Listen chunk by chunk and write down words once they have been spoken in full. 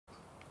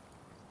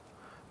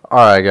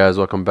Alright guys,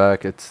 welcome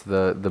back. It's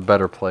the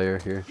better player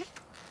here.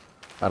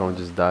 I don't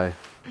just die.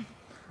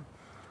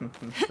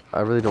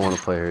 I really don't want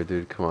to play her,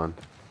 dude. Come on.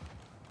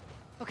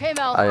 Okay,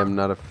 Mel. I am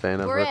not a fan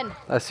of We're her. in.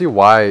 I see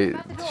why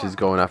she's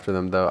going after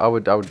them though. I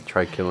would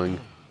try killing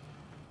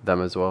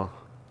them as well.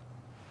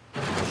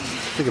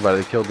 Think about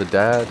it, they killed the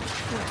dad.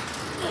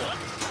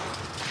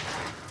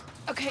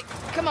 Okay,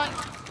 come on.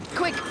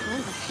 Quick.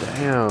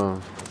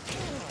 Damn.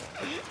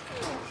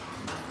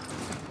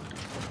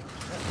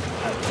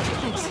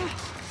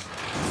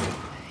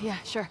 Yeah,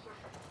 sure.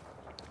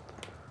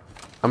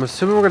 I'm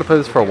assuming we're gonna play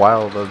this for a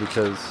while though,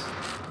 because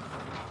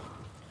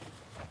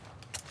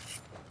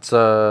it's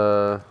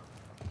the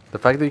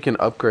fact that you can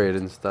upgrade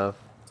and stuff.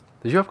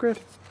 Did you upgrade?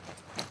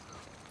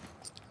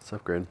 Let's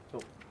upgrade.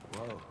 So,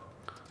 whoa.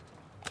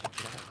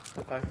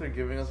 The fact they're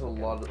giving us a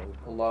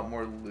lot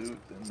more loot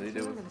than they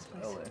did with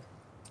Ellie.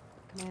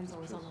 Command's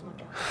always on the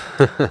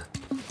lookout.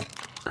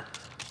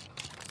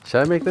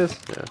 Should I make this?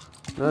 Yeah.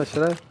 No,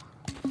 should I?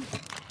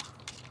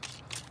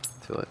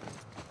 Too late.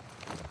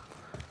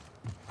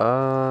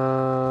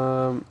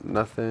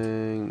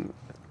 Nothing.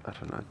 I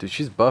don't know. Dude,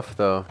 she's buff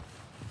though.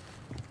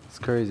 It's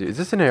crazy. Is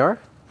this an AR?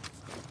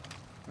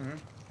 Mm-hmm.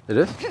 It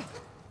is?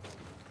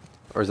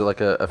 Or is it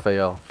like a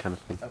FAL kind of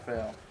thing?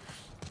 FAL.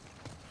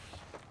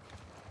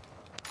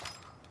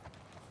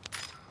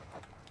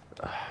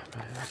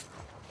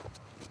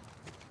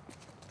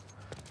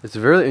 It's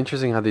really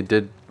interesting how they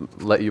did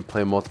let you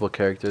play multiple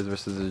characters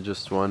versus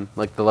just one.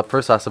 Like the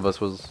first Last of Us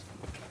was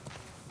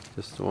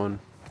just one.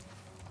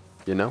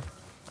 You know?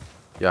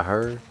 Yeah,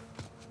 her.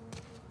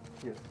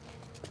 Yeah.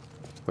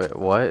 Wait,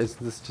 what? Is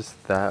this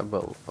just that?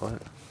 But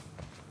what?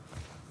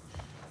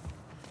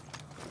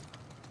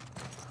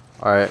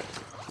 Alright,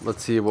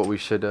 let's see what we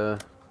should, well,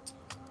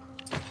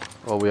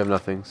 we have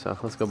nothing, so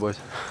let's go, boys.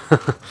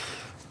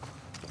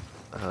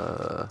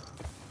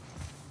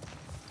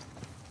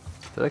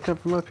 Did I come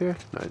from up here?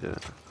 No, I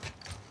didn't.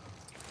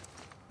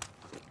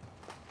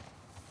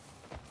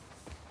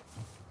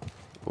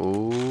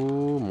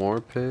 Ooh,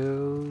 more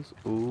pills.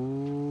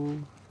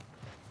 Ooh.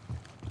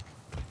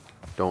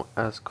 Don't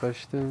ask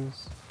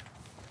questions.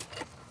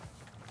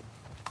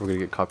 We're gonna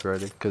get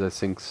copyrighted because I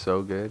sing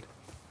so good.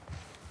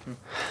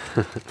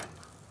 There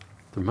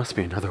must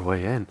be another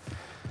way in,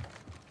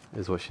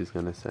 is what she's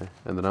gonna say.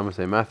 And then I'm gonna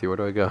say, Matthew, where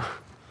do I go?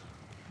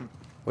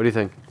 What do you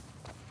think?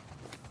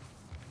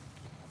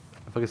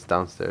 I think it's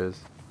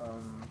downstairs.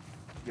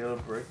 Get a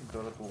brick and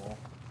go up the wall.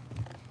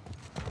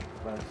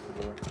 Right next to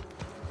the door.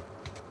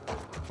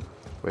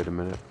 Wait a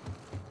minute.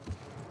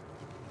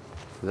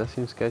 Does that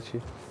seem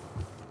sketchy?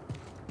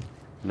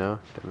 No?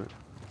 Damn it.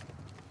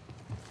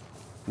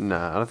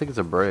 Nah, I don't think it's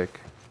a brick.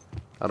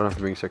 I don't have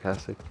to being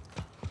sarcastic.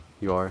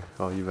 You are.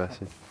 Oh, you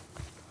vested.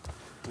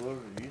 What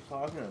are you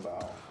talking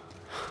about?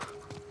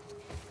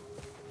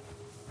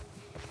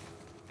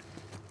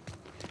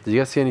 Did you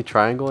guys see any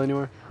triangle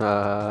anywhere?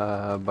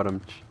 But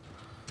I'm.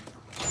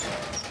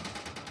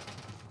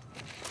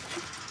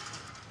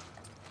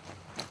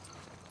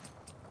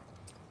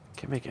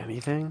 Can't make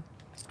anything.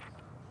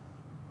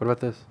 What about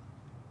this?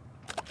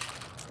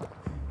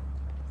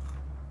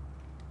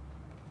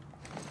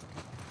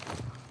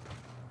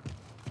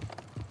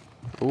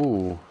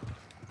 Ooh.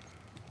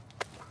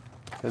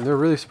 And they're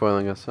really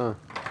spoiling us, huh?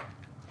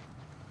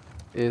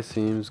 It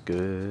seems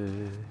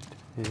good.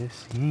 It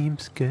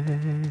seems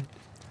good.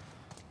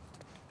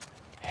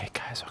 Hey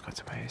guys, welcome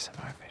to my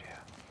ASMR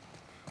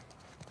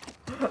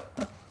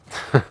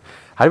video.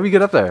 How did we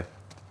get up there?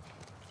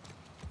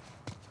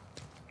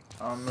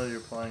 I don't know,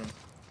 you're playing.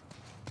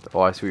 Oh,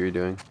 I see what you're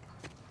doing.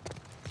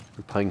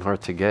 You're playing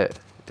hard to get.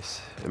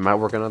 It might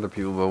work on other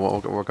people, but it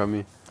won't work on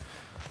me.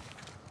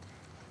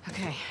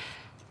 Okay.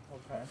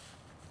 Okay.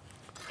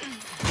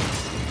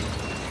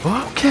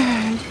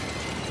 Okay.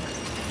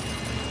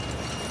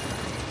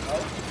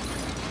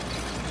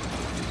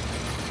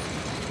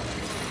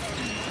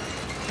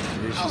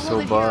 Dude, she's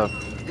so buff.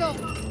 Go.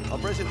 I'll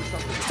brace it with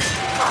something.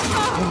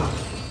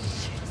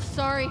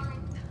 Sorry.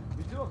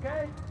 You still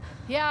okay?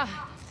 Yeah.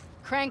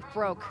 Crank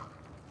broke.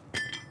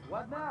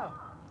 What now?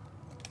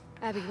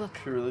 Abby, look.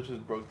 She really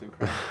just broke the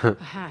crank.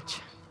 A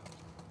hatch.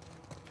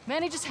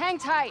 Manny, just hang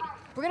tight.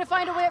 We're gonna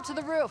find a way up to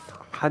the roof.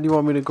 How do you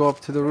want me to go up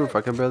to the roof?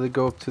 I can barely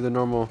go up to the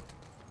normal.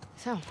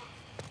 So,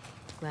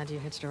 glad you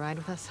hitched a ride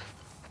with us.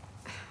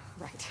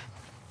 Right.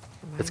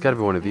 It's got to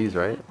be one of these,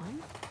 right?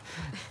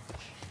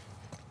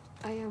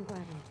 I am glad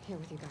I'm here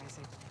with you guys.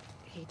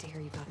 I hate to hear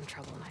you got in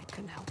trouble and I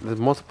couldn't help. There's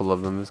multiple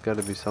of them. There's got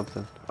to be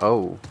something.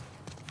 Oh.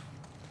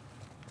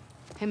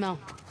 Hey, Mel.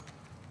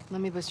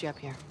 Let me boost you up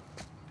here.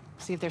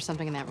 See if there's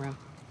something in that room.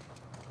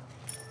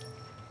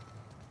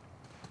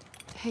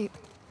 Hey,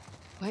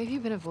 why have you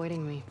been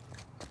avoiding me?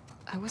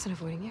 I wasn't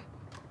avoiding you.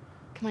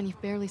 Come on,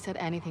 you've barely said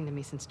anything to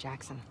me since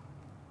Jackson.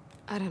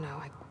 I don't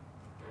know.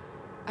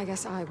 I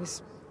guess I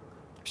was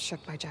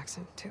shook by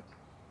Jackson, too.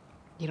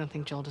 You don't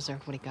think Joel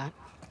deserved what he got?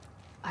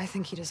 I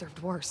think he deserved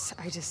worse.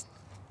 I just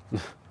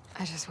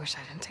wish I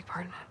didn't take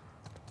part in it.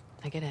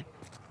 I get it.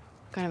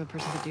 What kind of a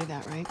person could do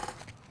that, right?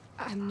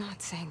 I'm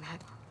not saying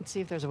that. Let's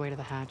see if there's a way to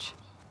the hatch.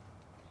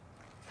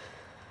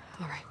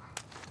 All right.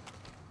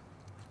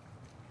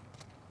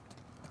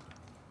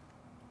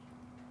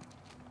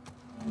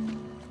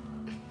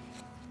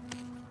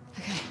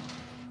 Okay,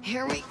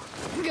 here we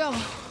go.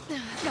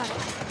 Got it.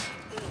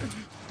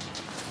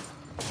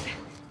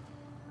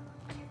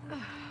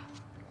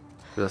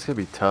 Dude, that's gonna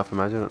be tough.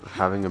 Imagine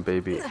having a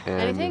baby and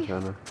Anything? you're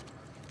trying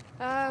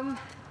to...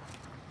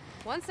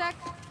 One sec.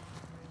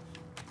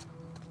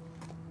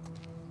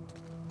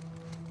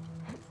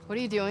 What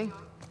are you doing?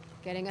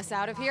 Getting us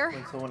out of here?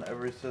 When someone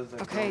ever says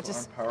that Okay, girls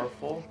just aren't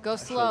powerful, go I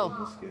show slow.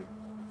 them escape.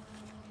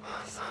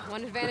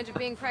 One advantage of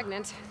being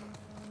pregnant.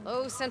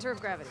 Low center of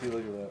gravity. See,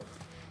 look at that.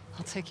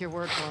 I'll take your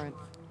word for it.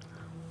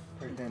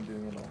 Pregnant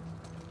doing it all.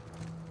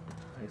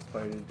 I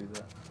aspire to do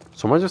that.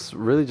 So am I just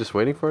really just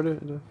waiting for it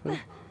to finish?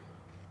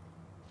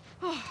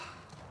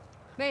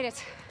 Made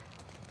it.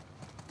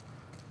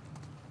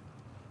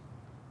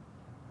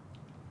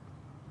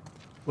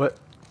 What?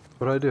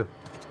 What do I do?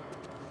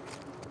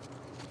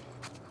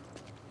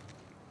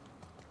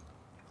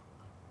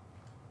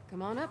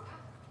 Come on up.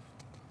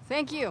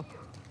 Thank you.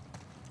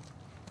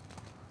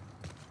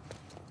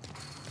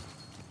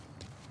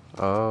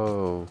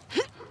 Oh.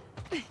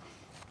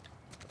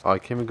 Oh, I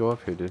can't even go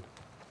up here, dude.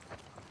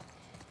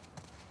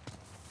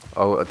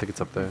 Oh, I think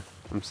it's up there.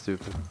 I'm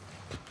stupid.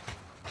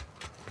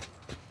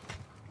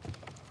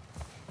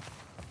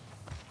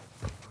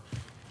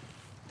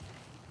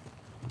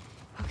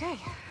 Okay,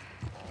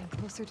 getting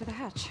closer to the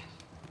hatch.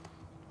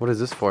 What is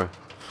this for?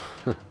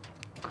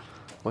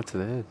 What's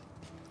this?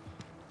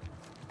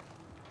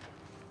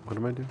 What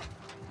am I doing?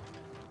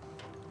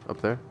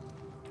 Up there?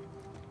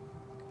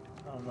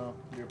 I don't know.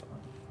 You're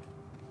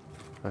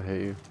fine. I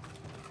hate you.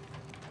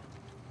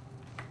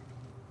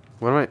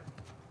 What am I? Am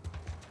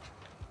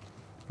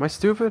I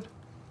stupid?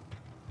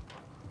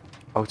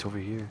 Oh, it's over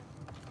here.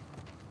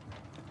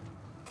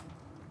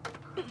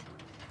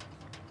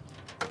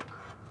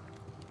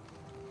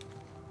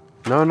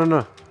 No, no,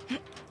 no.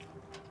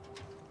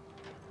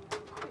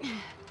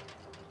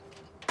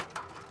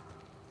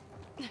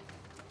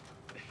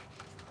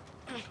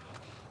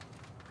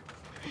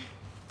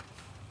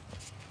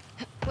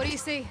 What do you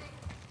see?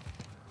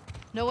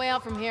 No way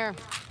out from here.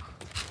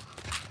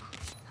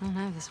 I don't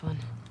have this one.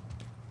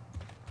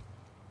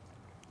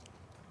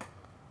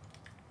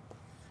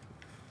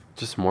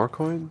 Just more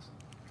coins?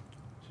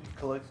 She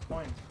collects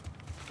coins.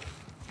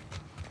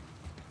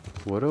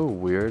 What a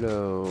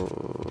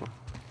weirdo.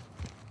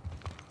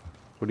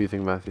 What do you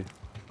think, Matthew?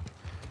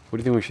 What do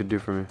you think we should do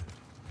for me?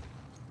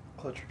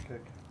 Clutch or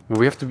kick.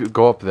 We have to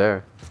go up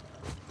there.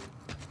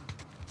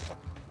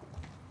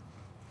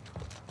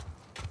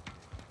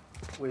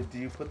 Wait, do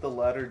you put the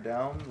ladder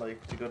down,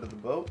 like, to go to the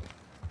boat?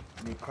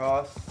 And you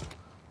cross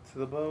to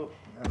the boat,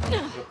 and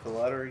then pick up the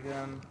ladder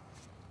again?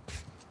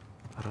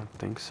 I don't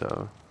think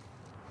so.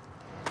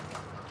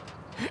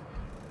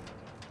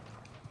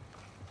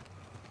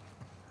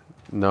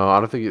 No, I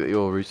don't think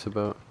you'll reach the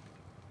boat.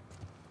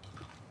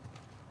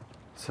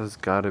 This has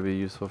got to be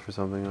useful for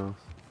something else.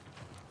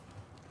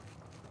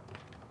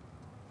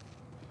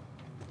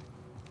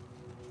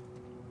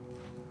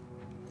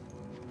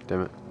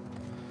 Damn it.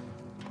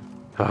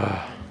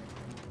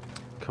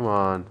 Come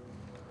on.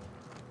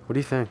 What do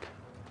you think?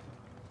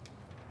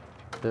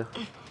 Yeah.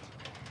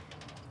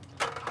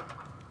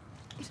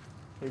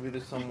 Maybe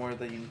there's somewhere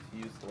that you need to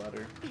use the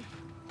ladder.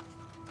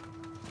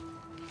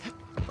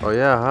 Oh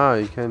yeah, huh?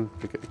 You can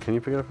pick it. Can you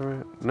pick it up from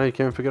me? No, you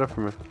can't even pick it up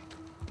from me.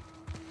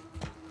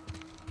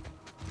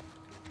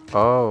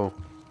 Oh.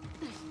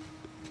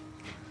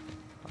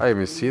 I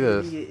didn't even see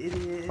this.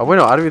 Idiot. Oh wait,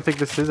 no, I don't even think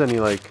this is any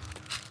like.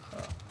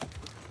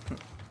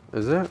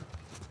 Is it?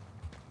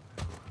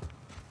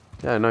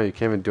 Yeah, no, you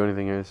can't even do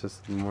anything here. It's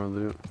just more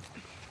loot.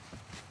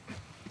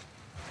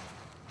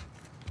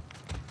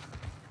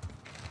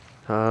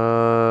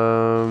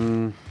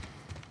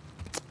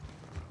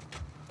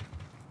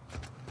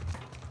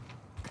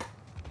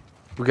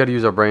 We gotta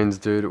use our brains,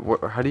 dude.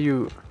 How do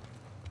you...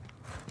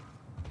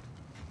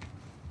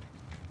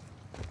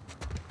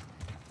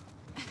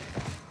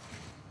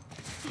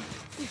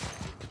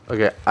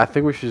 Okay, I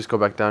think we should just go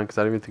back down because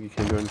I don't even think you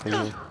can do anything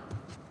here.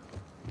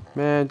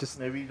 Man, just...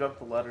 Maybe you drop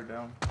the ladder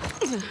down.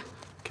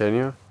 Can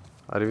you?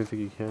 I don't even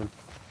think you can.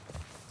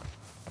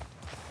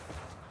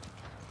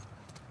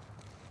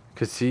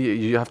 Cause see,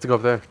 you have to go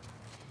up there.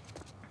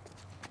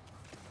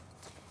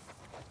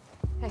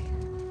 Hey,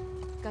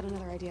 got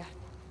another idea.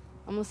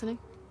 I'm listening.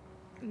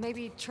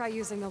 Maybe try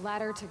using the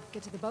ladder to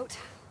get to the boat.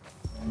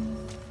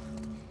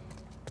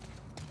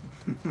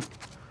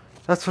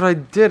 That's what I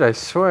did, I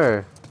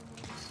swear.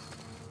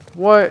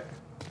 What?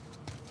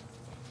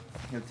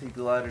 You'll take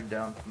the ladder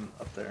down from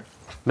up there.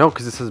 No,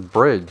 because it says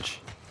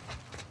bridge.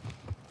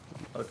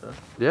 Okay.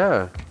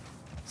 Yeah.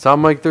 So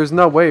I'm like, there's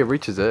no way it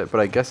reaches it, but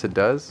I guess it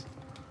does.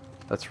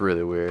 That's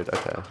really weird.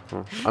 Okay.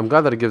 Well, I'm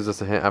glad that it gives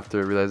us a hint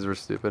after it realizes we're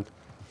stupid.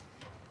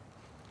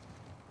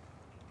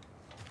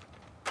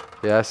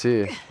 Yeah, I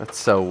see. That's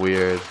so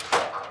weird.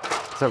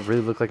 Does that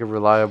really look like a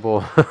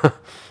reliable...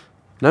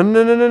 No,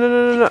 no, no, no, no,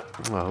 no, no, no.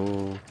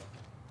 Oh.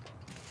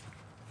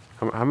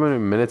 How many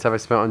minutes have I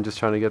spent on just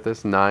trying to get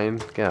this? 9?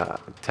 Yeah,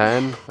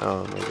 10?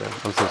 Oh my god.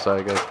 I'm so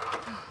sorry, guys.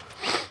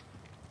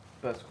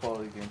 Best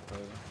quality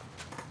gameplay.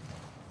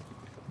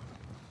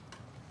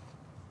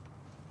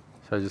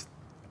 So I just...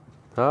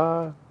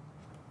 Do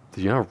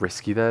you know how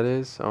risky that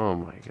is? Oh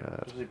my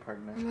god. Especially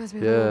pregnant. Reminds me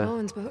of Yeah. Little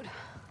Owen's boat.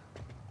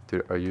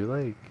 Dude, are you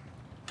like...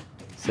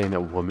 saying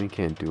that women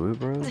can't do it,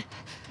 bro?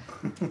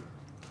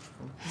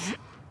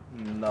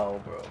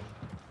 No, bro.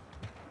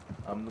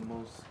 I'm the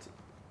most...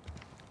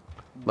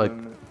 Like,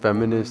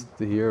 feminist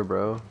here,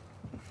 bro.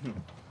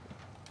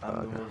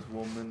 I'm the most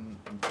woman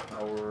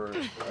empowered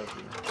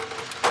ever.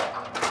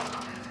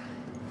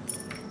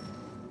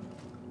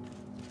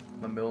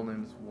 My middle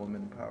name is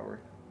Woman Power.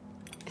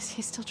 Is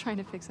he still trying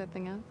to fix that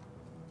thing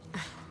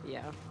up?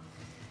 Yeah.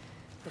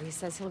 But he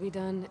says he'll be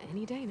done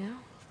any day now.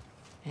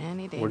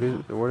 Any day.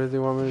 Where does he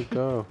want me to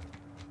go?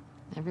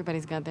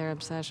 Everybody's got their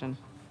obsession.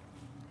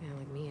 Yeah,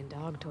 like me and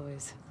dog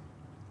toys.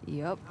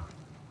 Yup.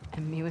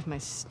 And me with my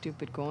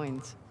stupid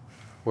coins.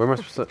 Where am I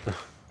supposed to...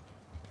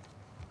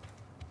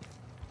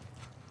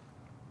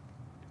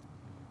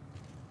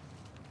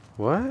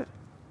 What?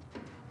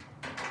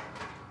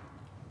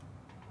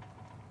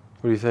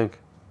 What do you think?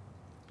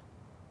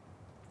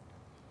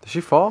 Did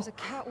she fall? There's a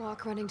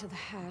catwalk running to the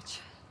hatch.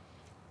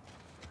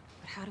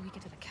 But how do we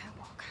get to the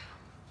catwalk?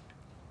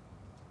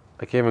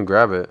 I can't even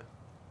grab it.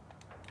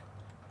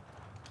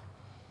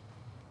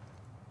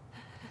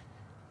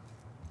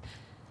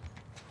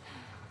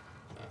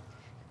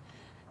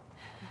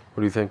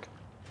 What do you think?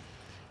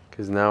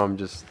 Because now I'm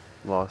just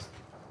lost.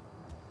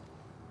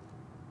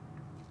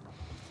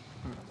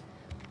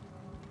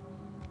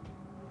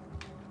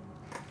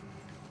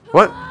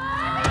 What?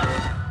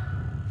 I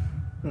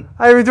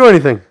didn't even do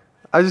anything.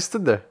 I just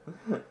stood there.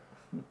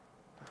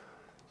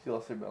 She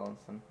lost her balance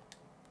then.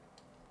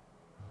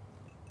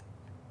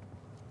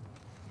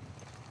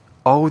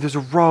 Oh, there's a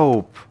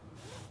rope.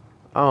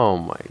 Oh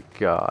my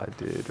god,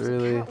 dude. There's a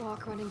Really?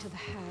 catwalk running to the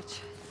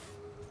hatch.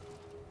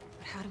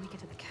 But how do we get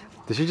to the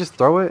catwalk? Did she just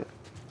throw it?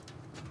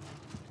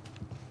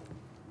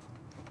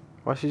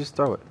 Why'd she just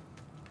throw it?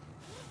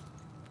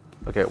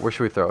 Okay, where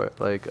should we throw it?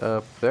 Like,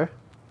 up there?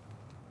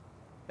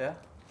 Yeah?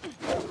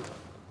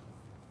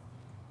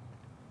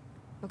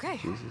 Okay,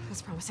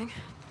 that's promising.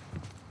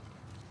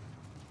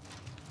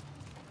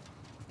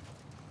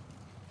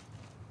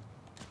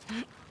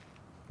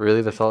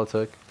 Really? That's all it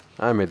took?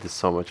 I made this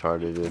so much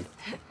harder, dude.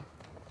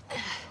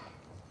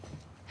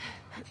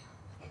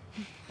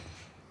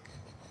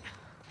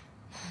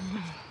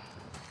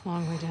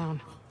 Long way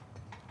down.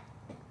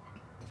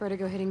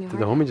 Vertigo hitting you Did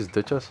the hard? homie just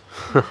ditch us?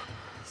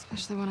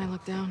 Especially when I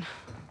look down.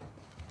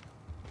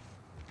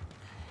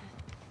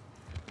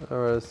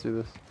 Alright, let's do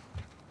this.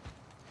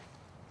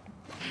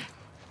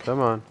 Come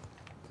on.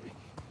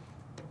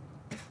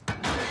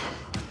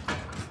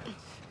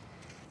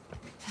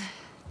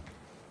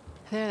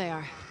 There they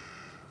are.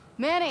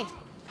 Manny!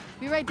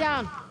 Be right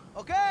down.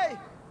 Okay.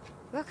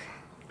 Look,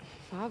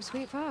 Fob,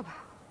 sweet Fob.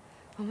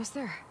 Almost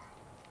there.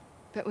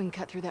 Bet we can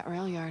cut through that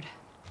rail yard.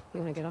 You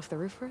wanna get off the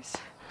roof first?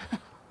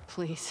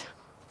 Please.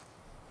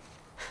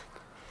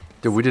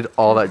 Dude, we did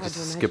all that Hard just to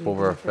to imagine skip you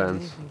over a being afraid of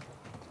fence. anything.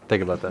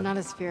 Think about I'm that. not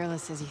as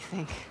fearless as you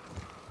think.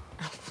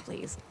 Oh,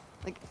 please.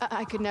 Like,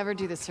 I could never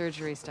do the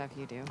surgery stuff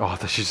you do. Oh,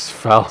 that she just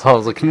fell. I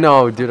was like,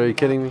 no, dude, are you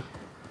kidding me?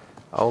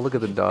 Oh, look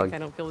at the dog. I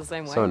don't feel the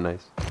same way. So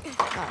nice.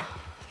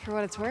 For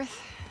what it's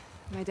worth,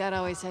 my dad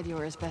always said you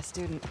were his best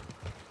student.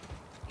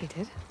 He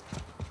did?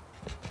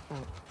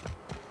 Well,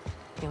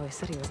 he always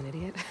said he was an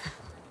idiot.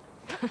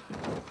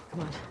 Come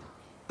on.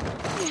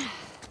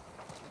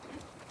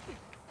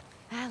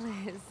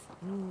 Alice.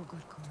 Ooh,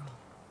 good girl.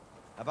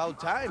 About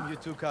time you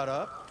two caught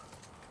up.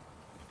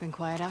 Been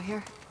quiet out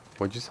here?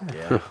 What'd you say?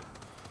 Yeah.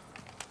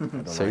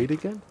 Say it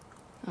again?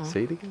 Oh,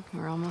 Say it again?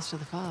 we're almost to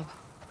the fob.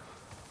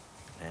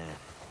 Man,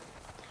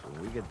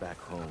 when we get back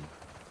home,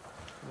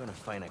 we're gonna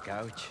find a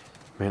couch.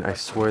 Man, I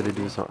swear they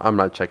do this. I'm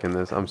not checking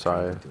this. I'm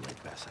sorry. Do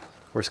like Bessa.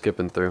 We're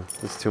skipping through.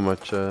 It's too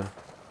much, Oh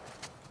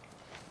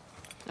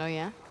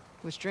yeah?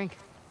 Which drink?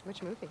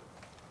 Which movie?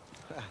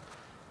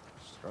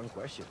 Strong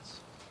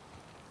questions.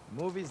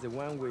 Movie's the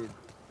one with...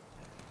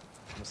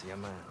 ¿Cómo se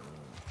llama?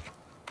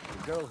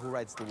 The girl who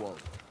writes the wall.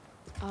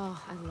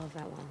 Oh, I love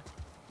that one.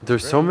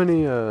 There's so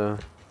many,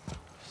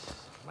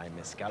 My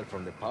mezcal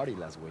from the party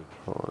last week.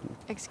 hold on.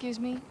 Excuse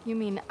me? You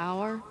mean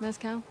our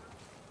mezcal?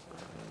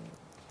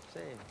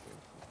 Say,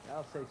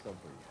 I'll save some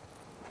for you.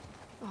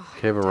 Oh,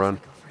 Okay, have a run.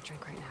 I'd go for a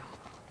drink right now.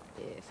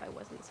 If I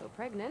wasn't so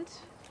pregnant.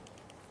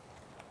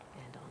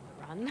 And on the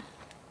run.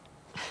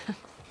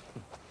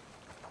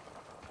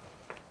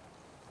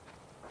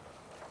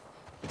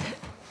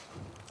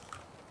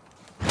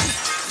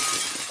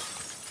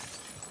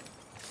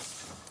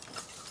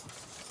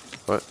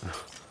 What?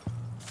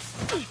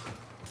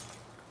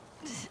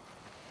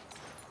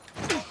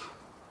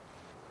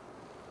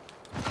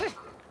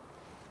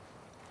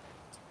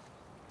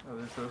 Oh,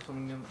 they throw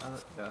something in.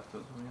 Yeah,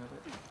 throw something at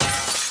it.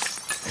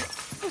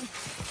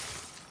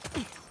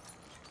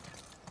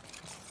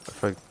 I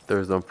feel like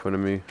there's no point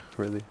in me,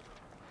 really.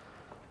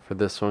 for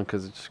this one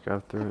because it just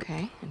grabbed through it.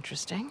 Okay,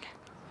 interesting.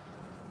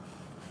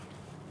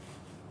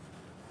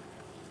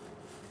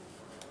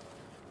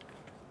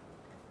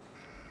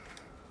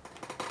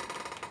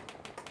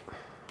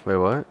 Wait,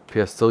 what?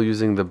 PS still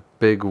using the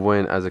big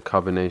win as a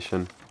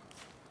combination.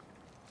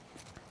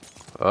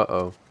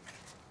 Uh-oh.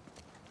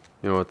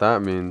 You know what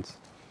that means?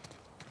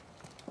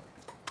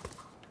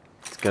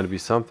 It's gotta be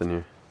something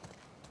here.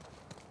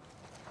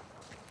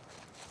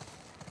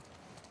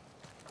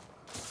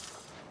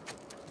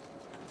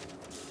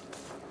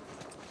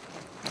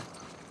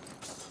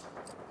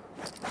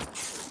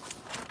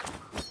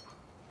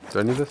 Do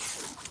I need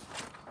this?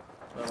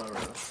 No, not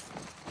really.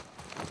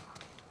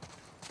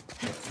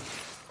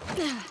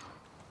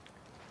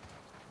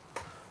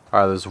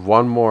 Alright, there's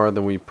one more,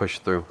 then we push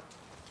through.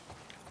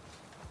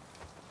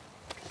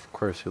 Of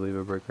course, you leave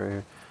a brick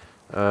right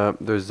here.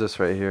 There's this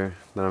right here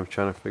that I'm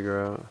trying to figure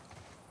out.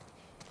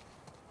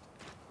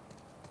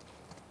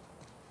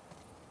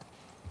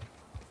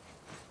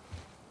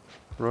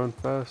 Run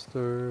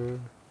faster.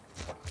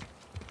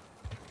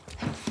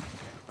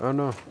 Oh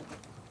no.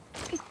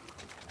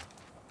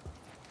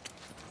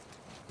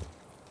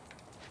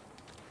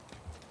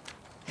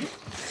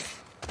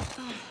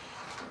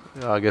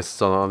 I guess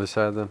it's on the other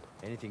side then.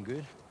 Anything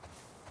good?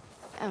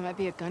 There might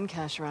be a gun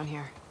cache around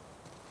here.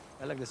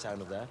 I like the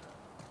sound of that.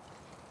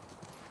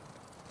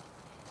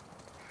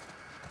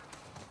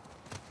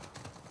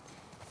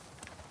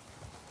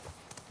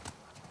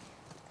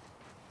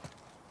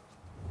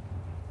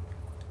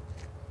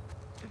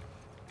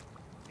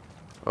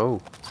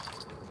 Oh.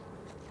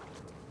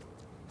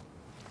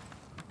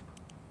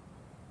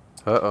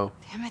 Uh-oh.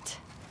 Damn it.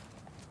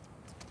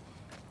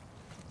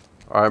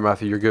 Alright,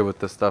 Matthew, you're good with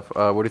this stuff.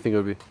 What do you think it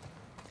would be?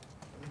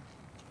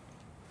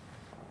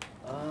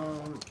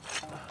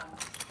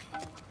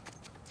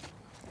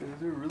 Is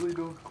there really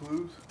no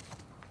clues?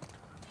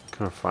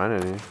 Couldn't find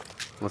any.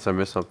 Unless I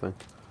missed something.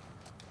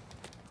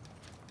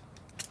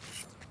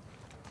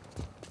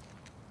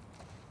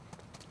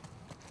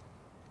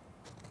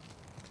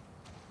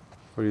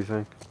 What do you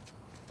think?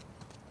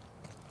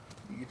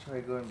 You can try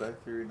going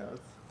back through your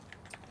notes.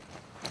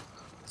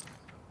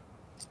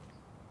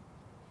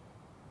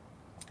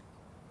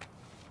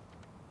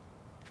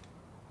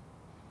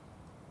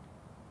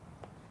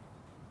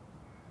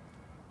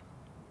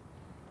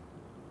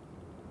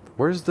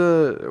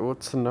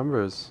 What's the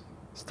numbers?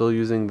 Still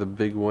using the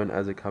big one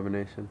as a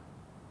combination.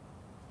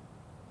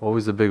 What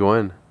was the big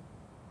one?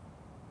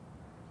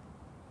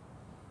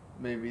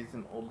 Maybe it's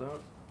an old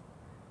note?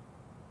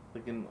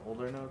 Like an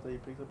older note that you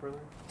picked up earlier?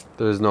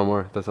 There's no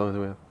more. That's the only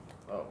thing we have.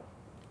 Oh.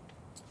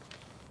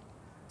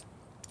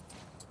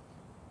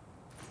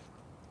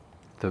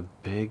 The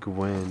big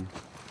win.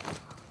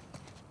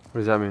 What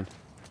does that mean?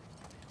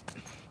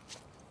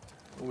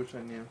 I wish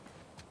I knew.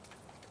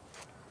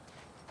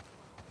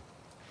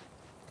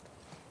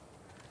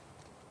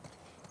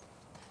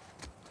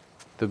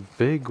 The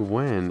big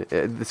win.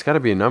 It's got to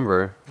be a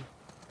number.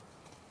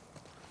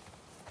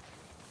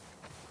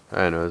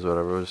 I know, it's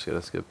whatever. We're just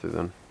gonna skip through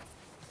then.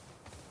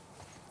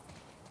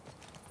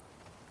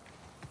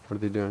 What are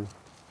they doing?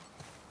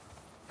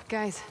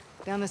 Guys,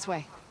 down this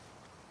way.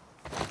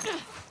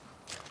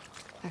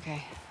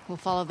 Okay, we'll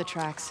follow the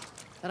tracks.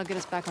 That'll get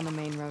us back on the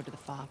main road to the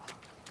fob.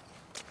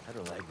 I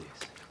don't like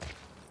this.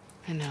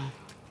 I know.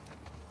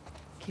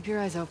 Keep your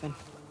eyes open.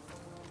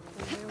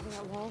 Way over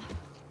that wall.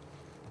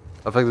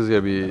 I think there's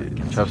going to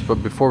be traps,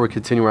 but before we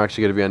continue, we're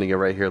actually going to be ending it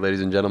right here,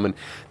 ladies and gentlemen.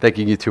 Thank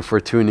you two for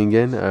tuning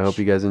in. I hope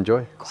you guys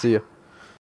enjoy. See ya.